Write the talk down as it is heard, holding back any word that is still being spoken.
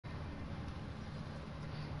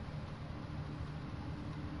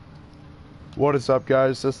What is up,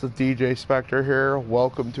 guys? This is DJ Spectre here.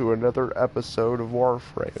 Welcome to another episode of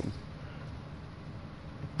Warframe.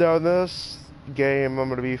 Now in this game, I'm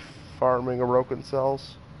going to be farming Orokin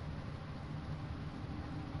cells.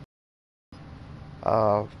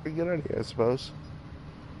 Pretty good idea, I suppose.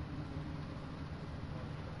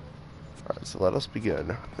 Alright, so let us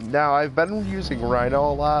begin. Now, I've been using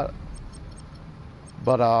Rhino a lot,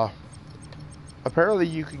 but apparently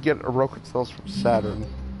you can get Orokin cells from Saturn.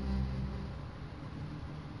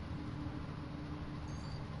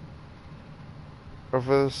 But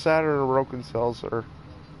for the Saturn, Orokin cells are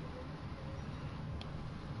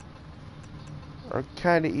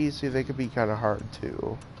kind of easy. They can be kind of hard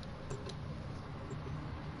too.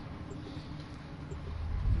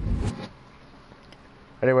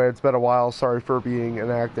 Anyway, it's been a while. Sorry for being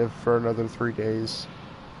inactive for another 3 days.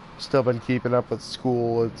 Still been keeping up with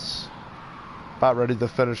school. It's about ready to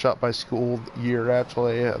finish up my school year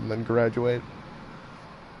actually, and then graduate.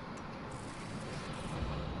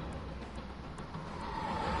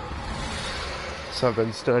 So I've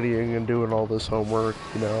been studying and doing all this homework,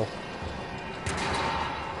 you know.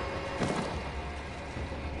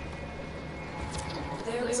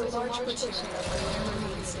 There is a large platoon of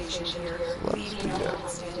Marine stationed here, leading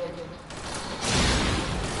out standard.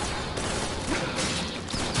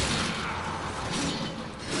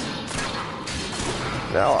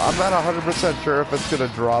 Now, I'm not 100% sure if it's going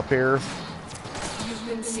to drop here. You've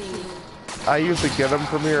been seen. I usually get them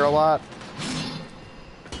from here a lot.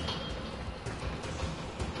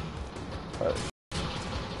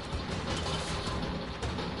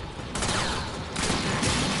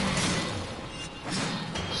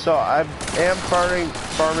 So I am farming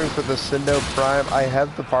for the Sindo Prime. I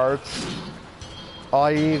have the parts. All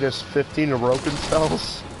I need is 15 Orokin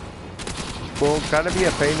cells. Will kind of be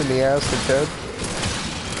a pain in the ass to could.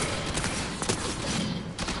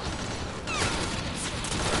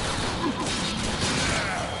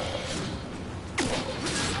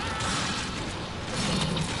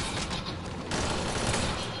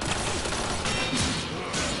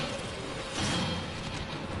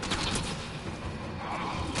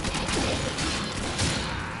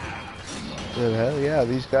 Hell yeah,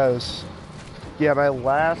 these guys. Yeah, my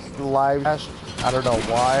last live, I don't know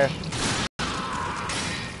why,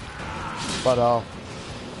 but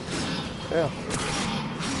yeah.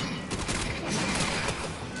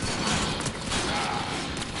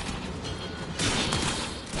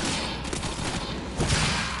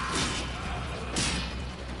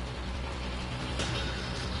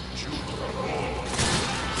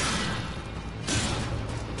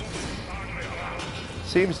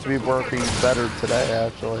 Seems to be working better today,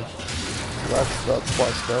 actually. That's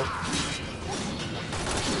plus though.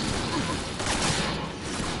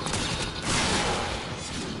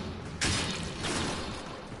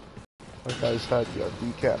 That guy's head got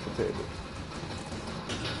decapitated.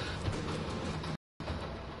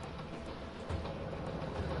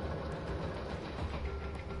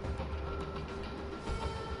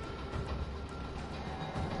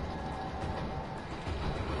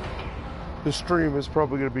 The stream is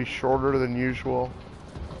probably going to be shorter than usual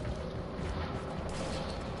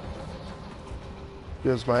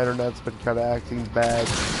because my internet's been kind of acting bad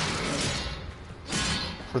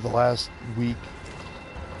for the last week.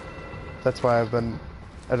 That's why I've been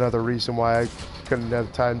another reason why I couldn't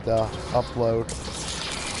have time to upload.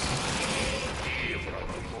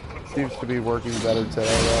 Seems to be working better today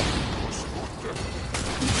though.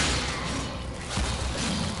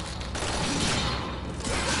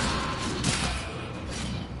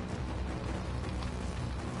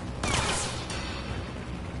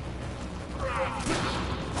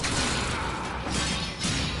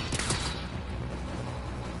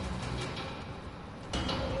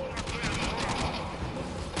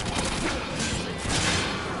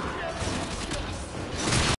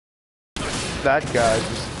 That guy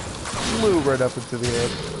just flew right up into the air.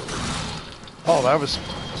 Oh, that was...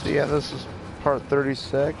 So yeah, this is part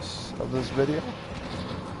 36 of this video.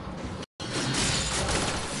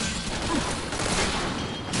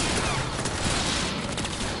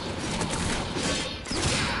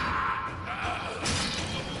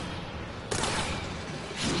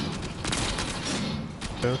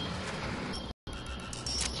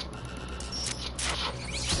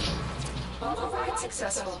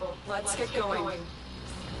 Successful. Let's get going.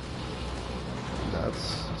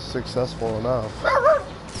 That's successful enough.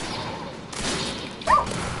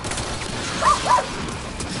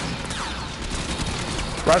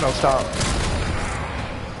 Rhino, stop.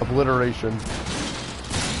 Obliteration.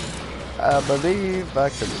 I believe I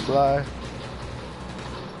can fly.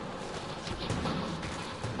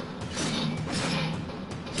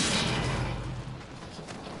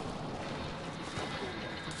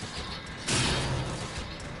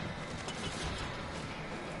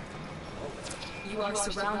 You are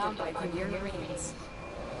surrounded by Premier Marines.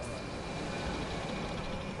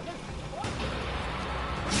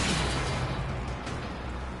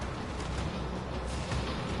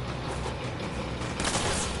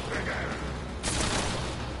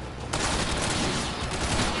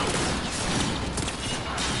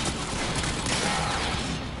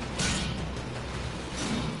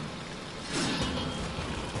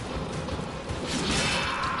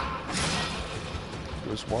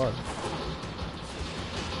 There's one.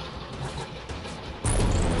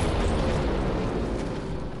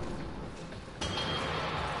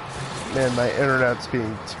 Man, my internet's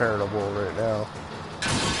being terrible right now.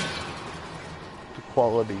 The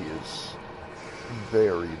quality is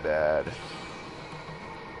very bad.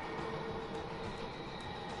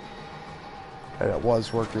 And it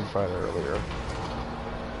was working fine earlier.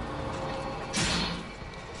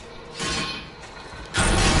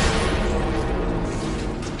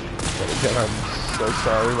 But again, I'm so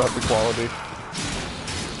sorry about the quality.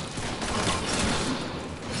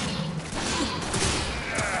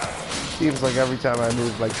 Seems like every time I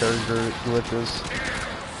move my character it glitches.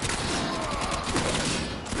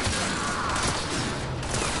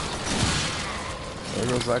 There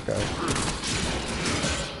goes that guy.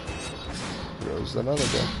 There goes another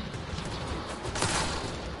guy.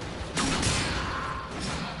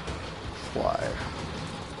 Fly.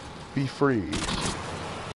 Be free.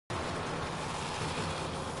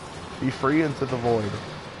 Be free into the void.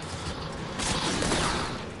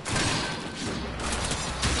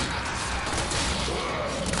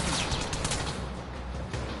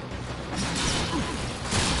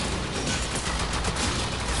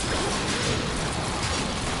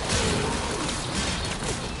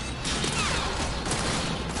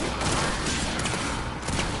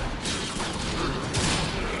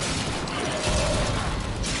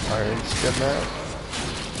 Iron skin that.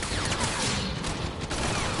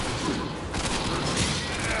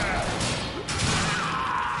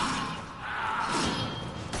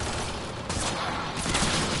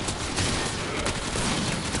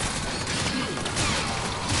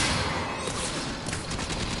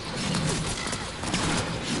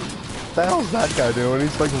 What the hell's that guy doing?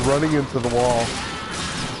 He's like running into the wall.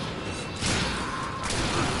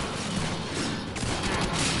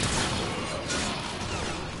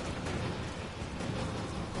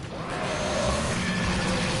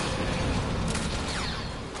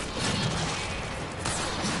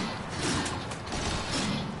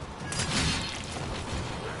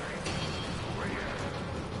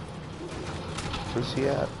 Where's he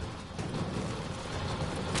at?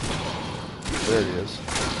 There he is.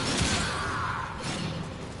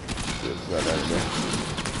 There's that enemy.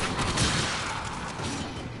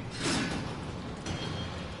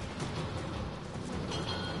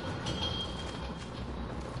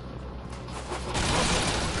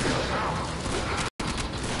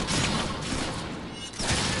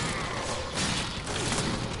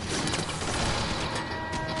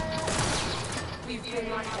 We've been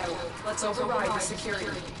locked out. Let's override the security.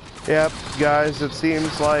 Yep, guys, it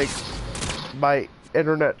seems like my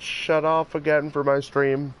internet shut off again for my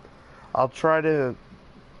stream. I'll try to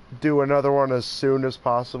do another one as soon as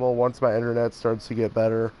possible once my internet starts to get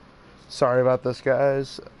better. Sorry about this,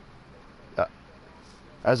 guys.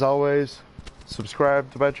 As always,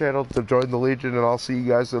 subscribe to my channel to join the Legion, and I'll see you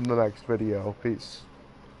guys in the next video. Peace.